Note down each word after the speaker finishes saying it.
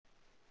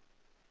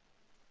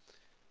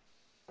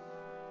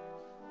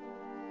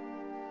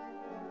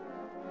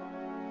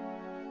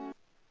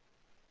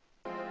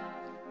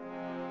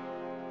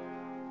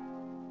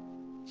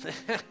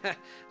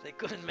They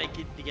couldn't make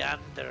it the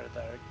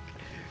Underdark.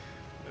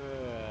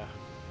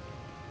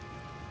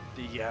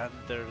 The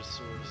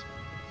Undersource.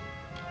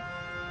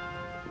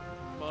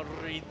 Most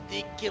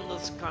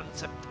ridiculous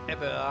concept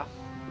ever.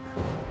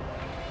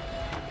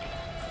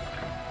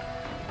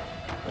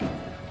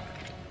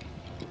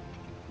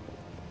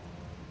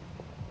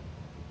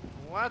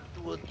 What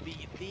would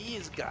be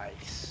these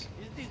guys?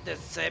 Is this the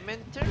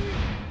cemetery?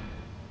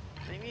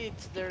 Maybe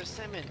it's their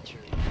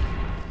cemetery.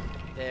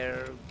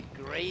 Their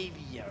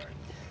graveyard.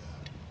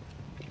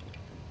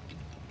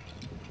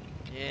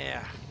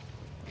 Yeah.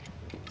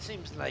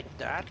 Seems like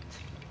that.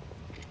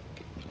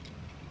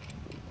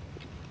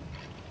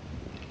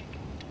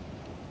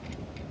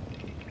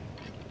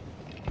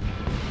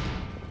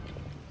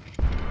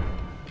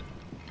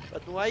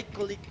 But why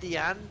call it the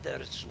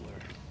Undersewer?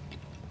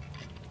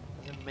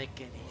 Doesn't make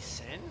any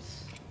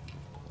sense.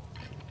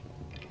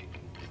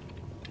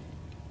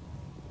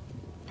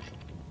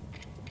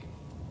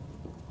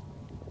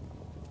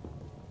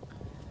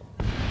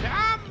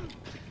 Jump!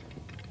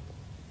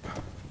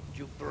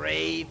 You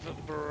brave,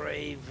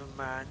 brave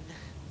man.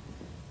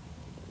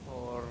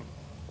 Or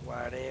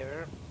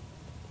whatever.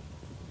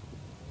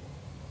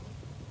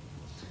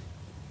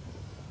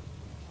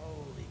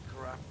 Holy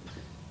crap.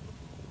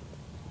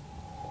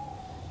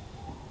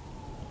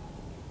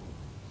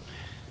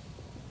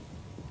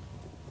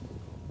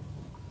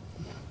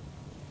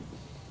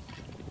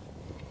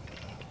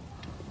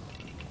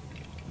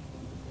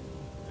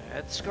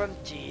 Let's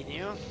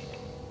continue.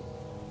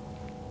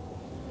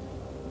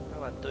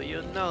 What do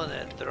you know?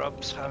 The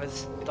drops have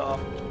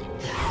stopped.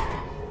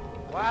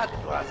 What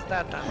was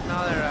that?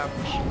 Another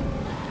ambush.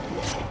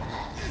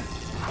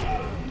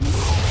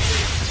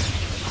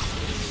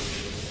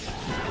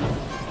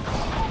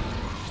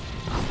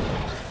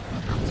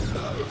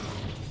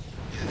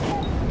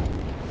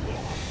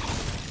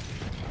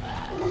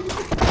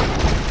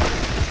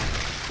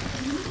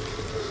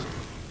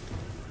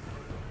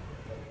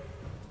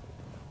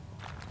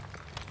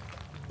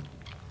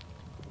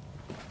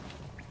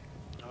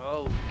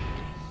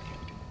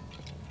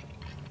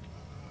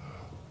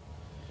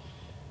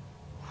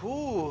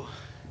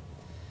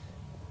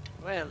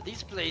 Well,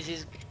 this place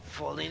is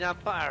falling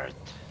apart.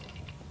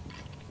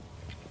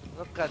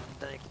 Look at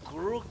the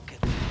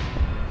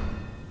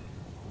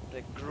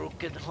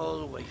crooked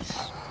hallways.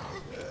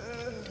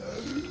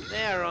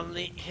 They are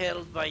only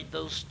held by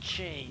those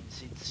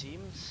chains, it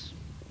seems.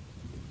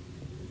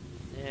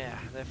 Yeah,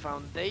 the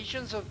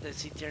foundations of the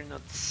city are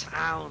not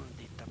sound,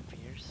 it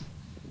appears.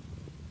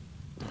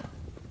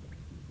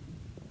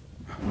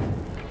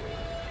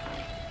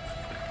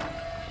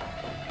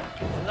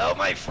 Hello,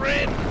 my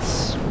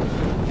friends!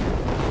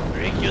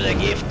 Bring you the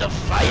gift of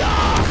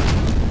fire!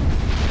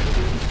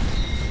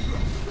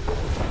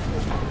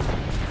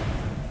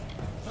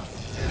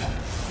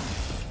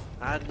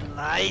 And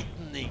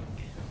lightning!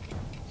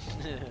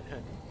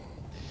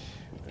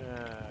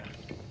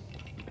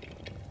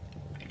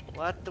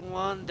 What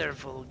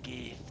wonderful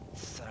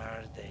gifts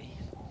are they?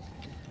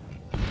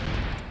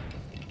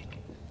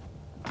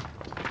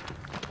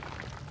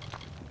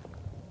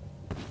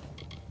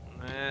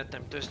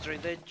 Time to destroy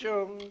the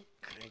junk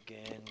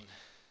again.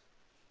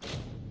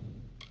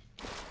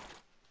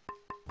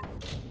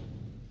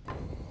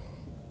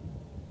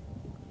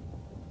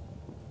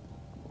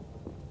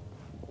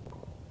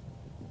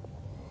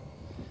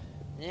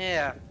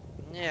 Yeah,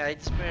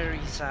 it's very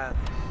sad.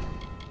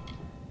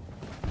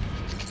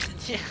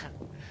 Yeah,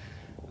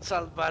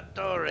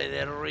 Salvatore,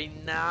 the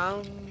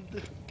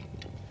renowned.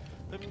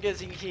 I'm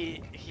guessing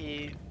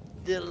he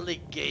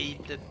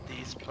delegated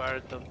this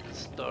part of the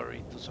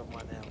story to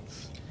someone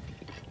else.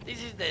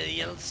 This is the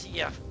DLC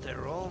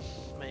after all.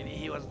 Maybe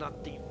he was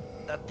not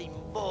that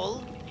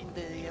involved in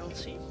the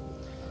DLC.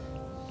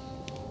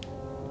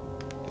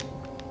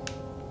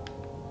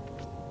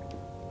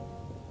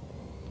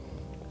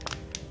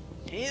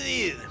 He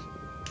did.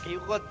 He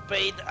got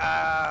paid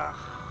a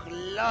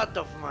lot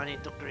of money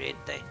to create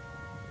the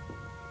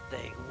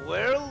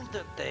world,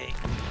 the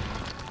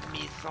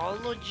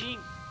mythology.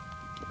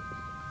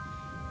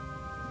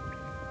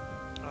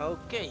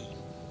 Okay.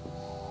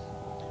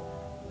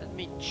 Let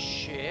me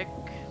check.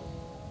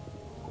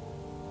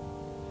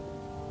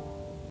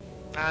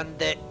 And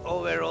the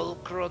overall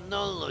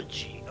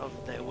chronology of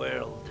the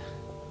world.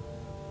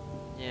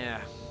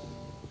 Yeah.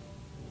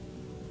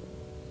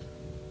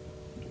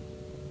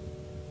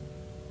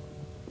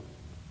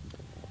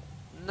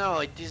 No,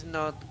 it is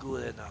not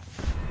good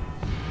enough.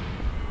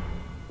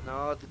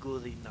 Not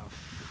good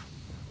enough.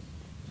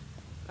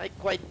 I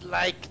quite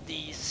like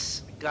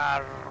this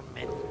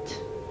garment.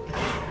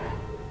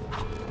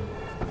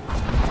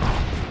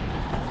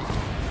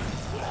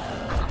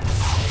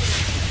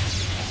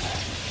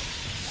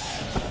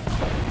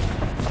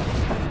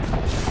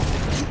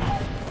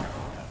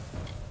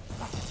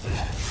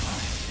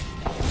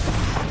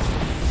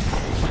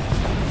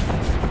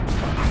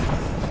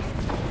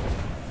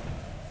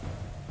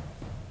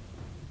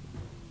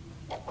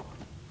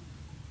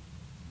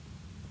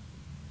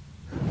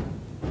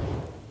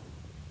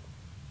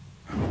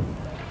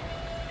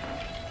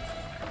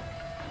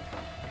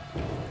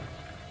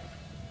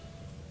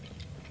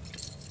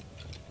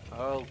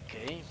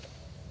 Okay.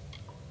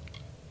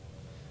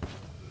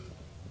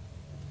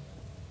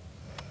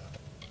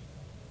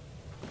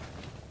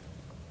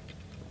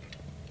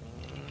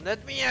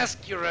 Let me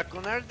ask you,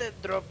 Raccoon, are the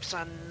drops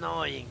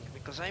annoying?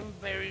 Because I'm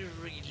very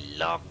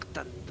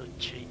reluctant to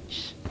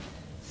change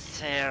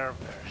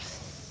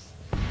servers.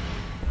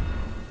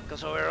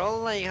 Because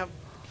overall have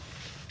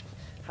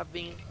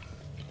been,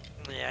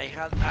 yeah, I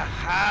had a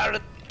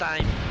hard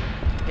time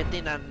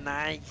getting a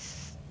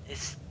nice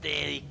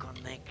steady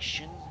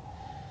connection.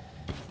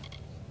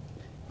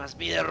 Must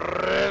be the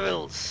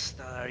rebels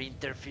that are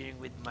interfering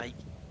with my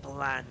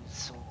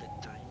plans all the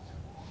time.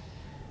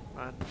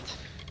 But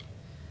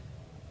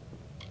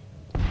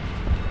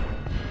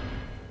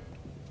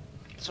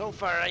so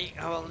far I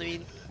have only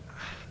been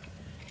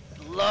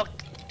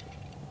locked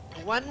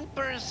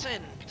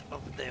 1%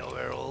 of the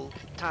overall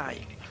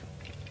time.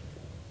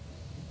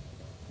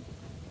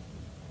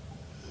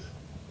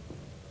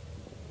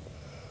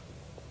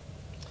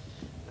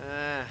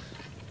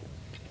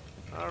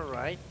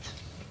 Alright.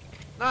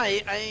 No,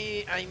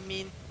 I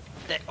mean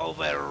the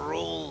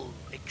overall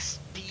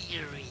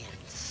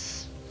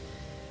experience.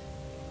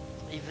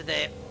 If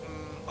the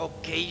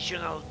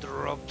occasional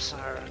drops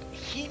are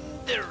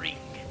hindering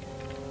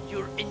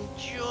your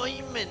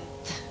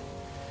enjoyment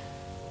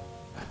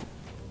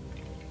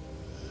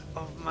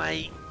of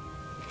my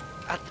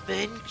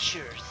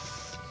adventures.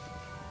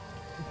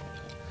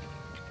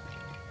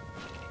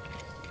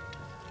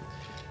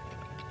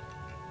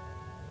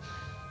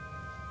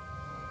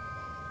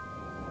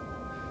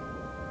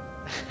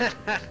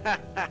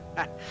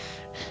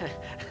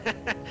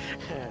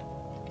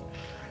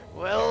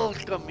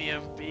 Welcome,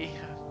 EMP.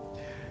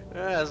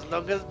 As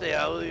long as the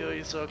audio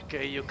is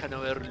okay, you can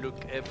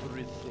overlook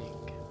everything.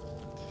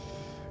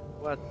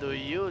 What do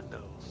you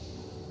know?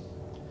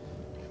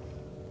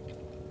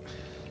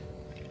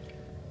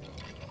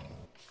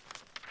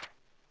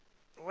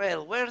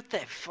 Well, where the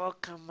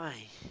fuck am I?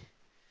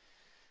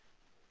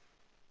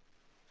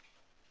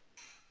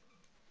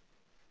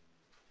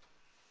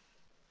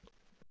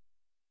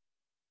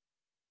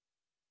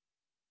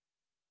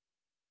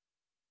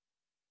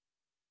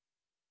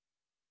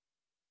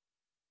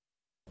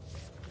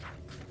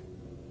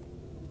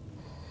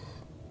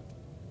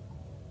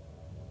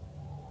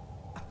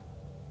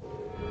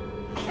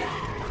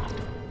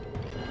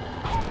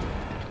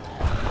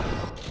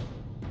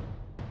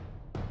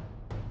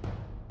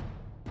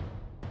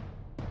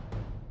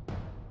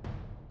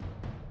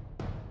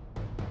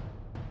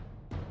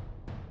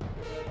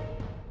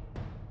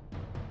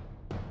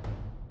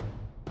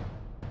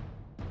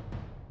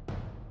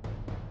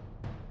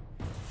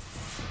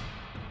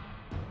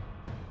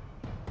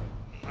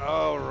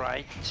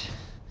 Alright.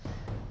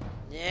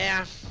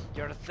 Yeah,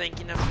 you're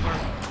thanking us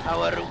for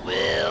our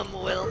warm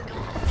welcome.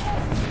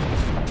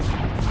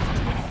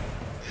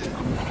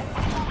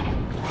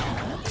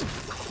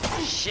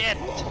 Shit!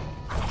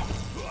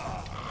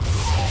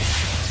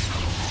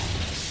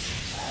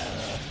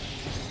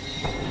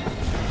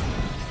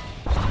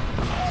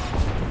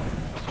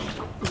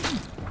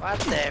 What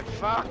the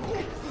fuck?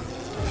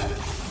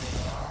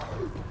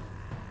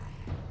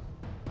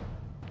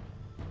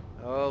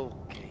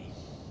 Okay.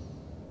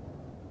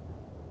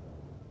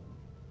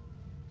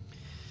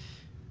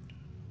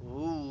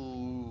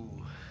 Ooh.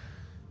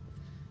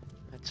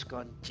 Let's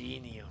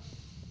continue.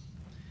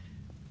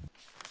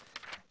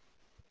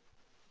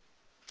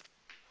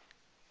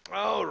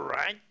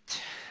 Alright.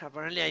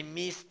 Apparently I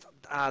missed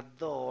a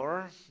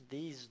door.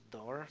 This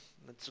door.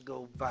 Let's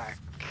go back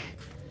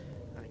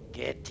and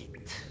get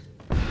it.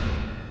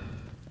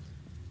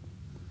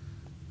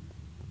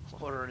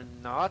 Or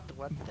not?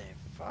 What the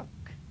fuck?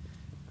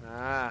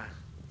 Ah.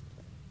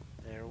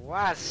 There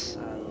was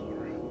a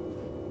door.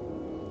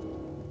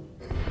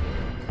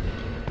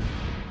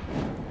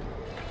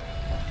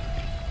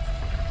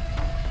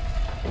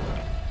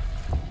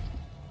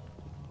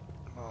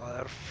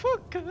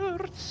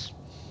 Motherfuckers!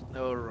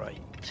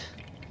 Alright.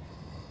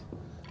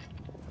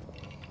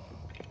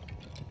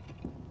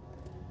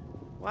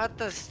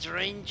 What a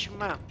strange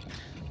map.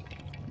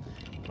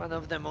 One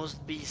of the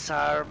most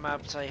bizarre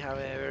maps I have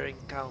ever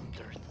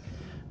encountered.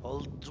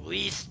 All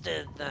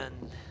twisted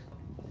and...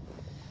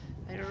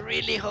 I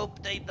really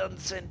hope they don't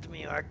send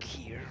me back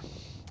here.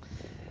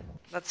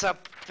 That's a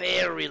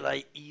peril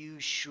I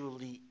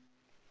usually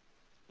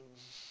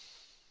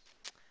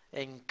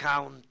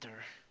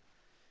encounter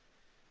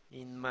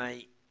in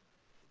my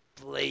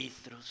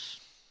playthroughs.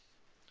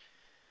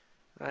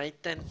 I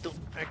tend to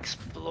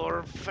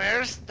explore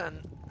first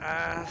and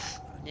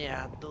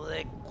yeah, do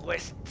the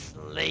quests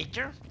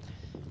later.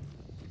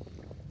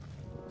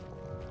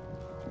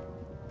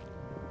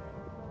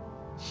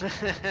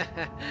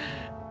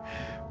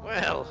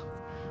 Well,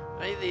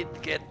 I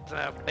did get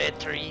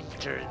better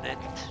internet,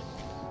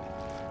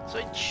 so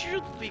it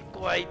should be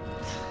quite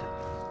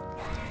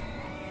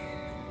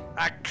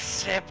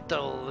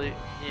acceptable,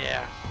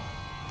 yeah.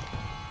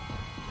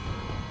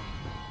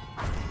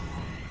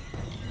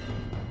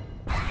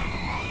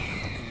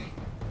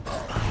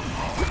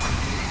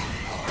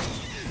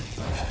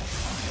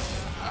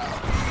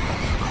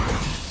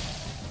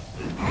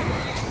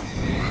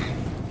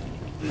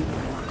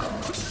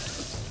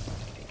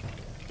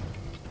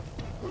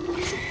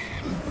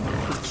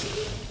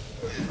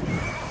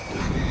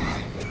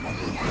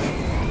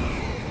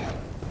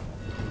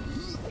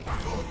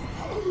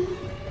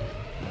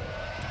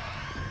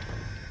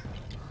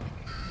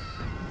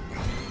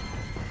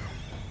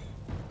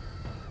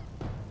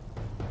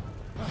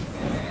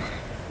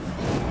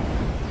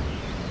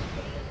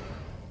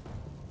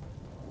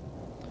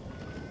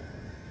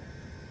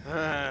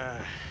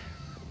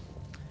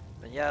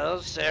 Yeah,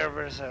 those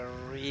servers are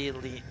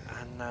really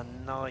an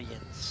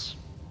annoyance.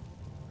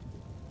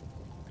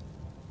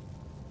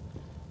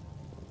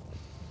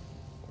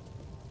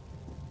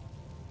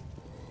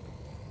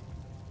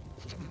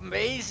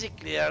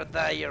 Basically, are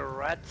dire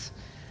rats.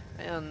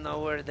 I don't know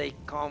where they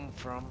come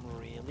from,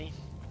 really.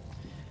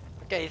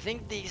 Okay, I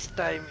think this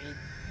time it...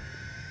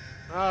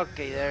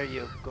 Okay, there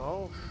you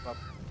go.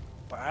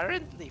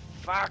 Apparently,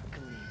 fuck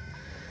me.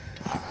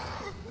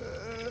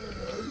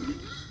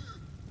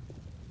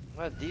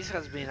 Well, this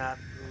has been a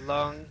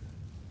long...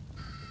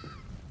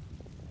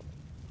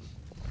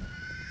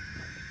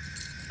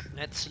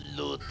 Let's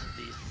loot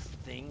these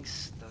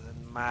things.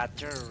 Doesn't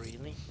matter,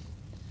 really.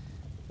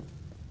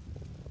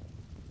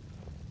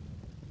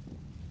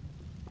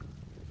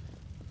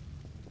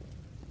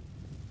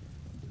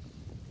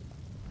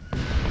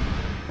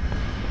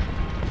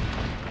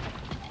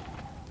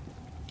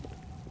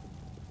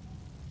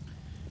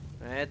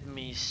 Let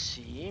me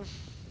see.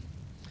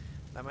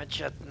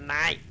 Damage at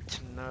night.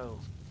 No.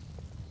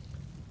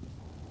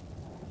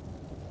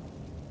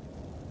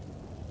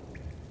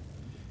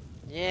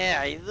 Yeah,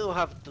 I do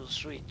have to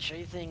switch.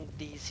 I think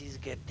this is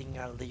getting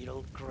a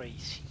little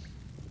crazy.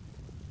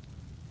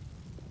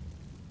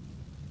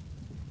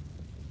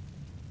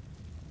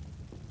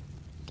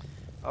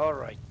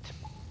 Alright.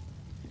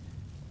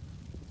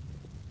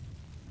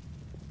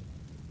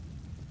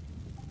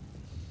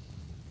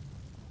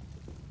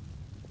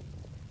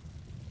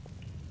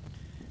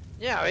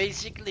 Yeah,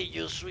 basically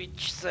you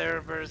switch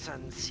servers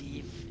and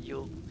see if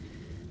you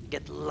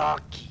get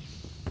lucky.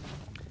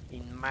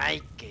 In my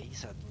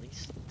case, at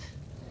least.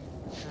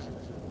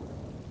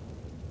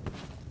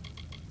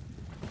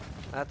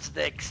 That's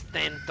the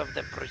extent of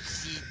the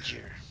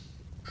procedure.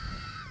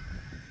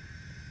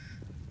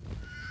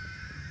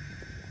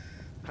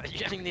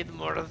 I need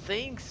more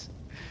things.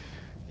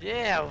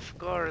 Yeah, of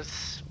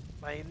course.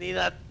 I need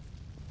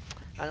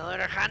another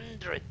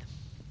 100.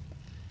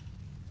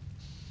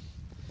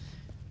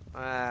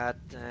 But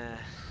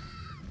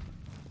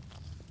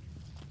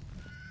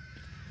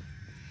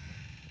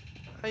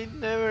I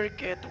never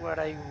get what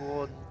I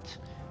want.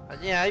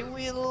 And yeah, I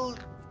will,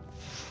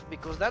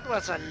 because that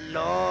was a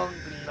long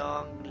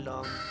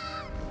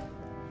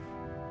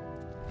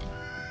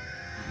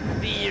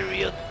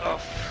period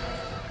of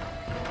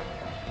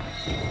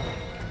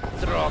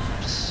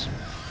drops.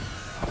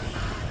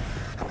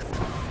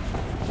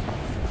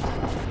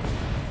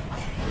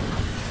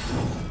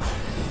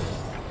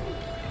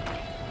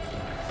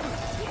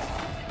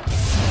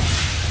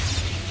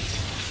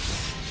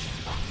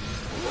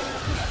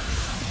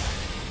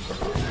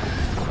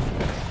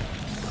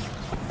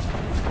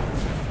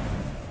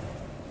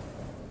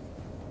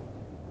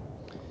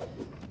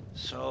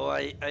 So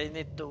I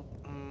need to,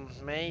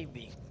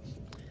 maybe.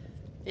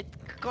 It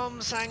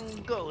comes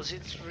and goes,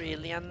 it's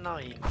really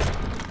annoying.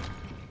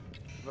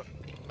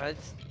 But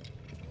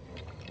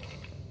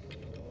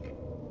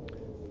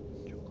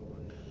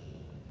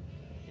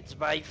it's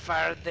by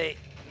far the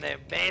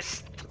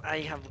best I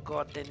have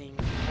gotten in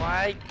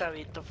quite a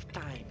bit of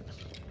time.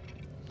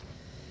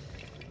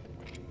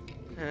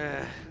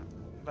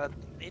 But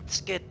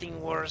it's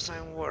getting worse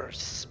and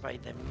worse by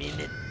the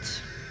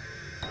minute.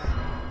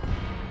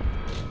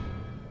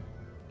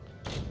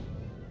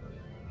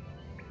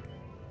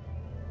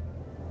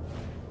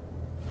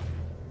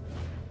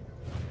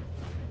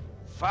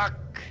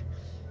 Fuck!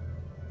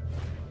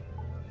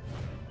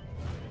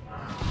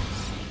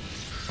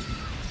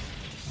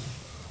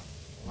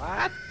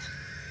 What?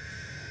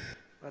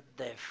 What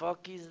the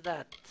fuck is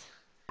that?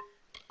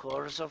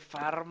 Course of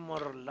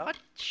Armor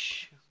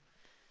Lodge?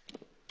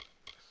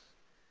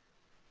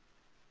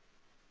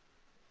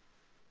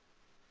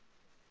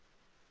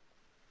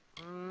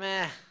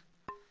 Meh.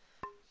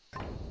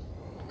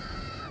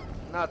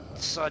 Not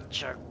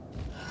such a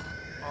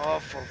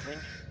awful thing.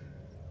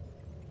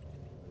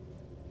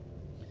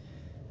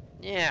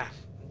 Yeah,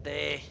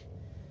 the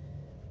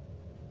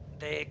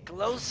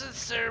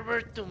closest server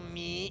to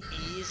me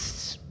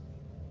is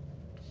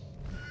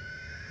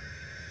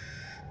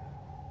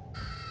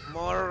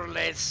more or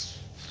less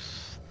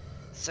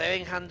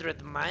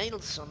 700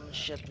 miles, some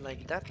shit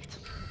like that.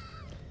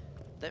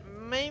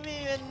 Maybe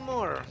even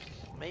more,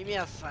 maybe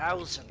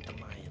 1,000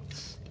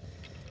 miles.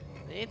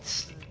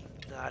 It's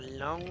a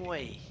long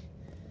way.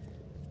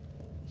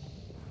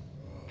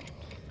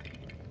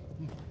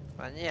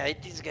 But yeah,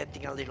 it is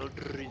getting a little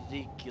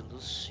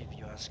ridiculous, if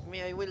you ask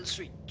me. I will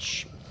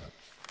switch.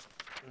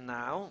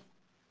 Now.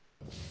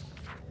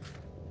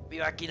 Be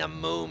back in a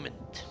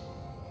moment.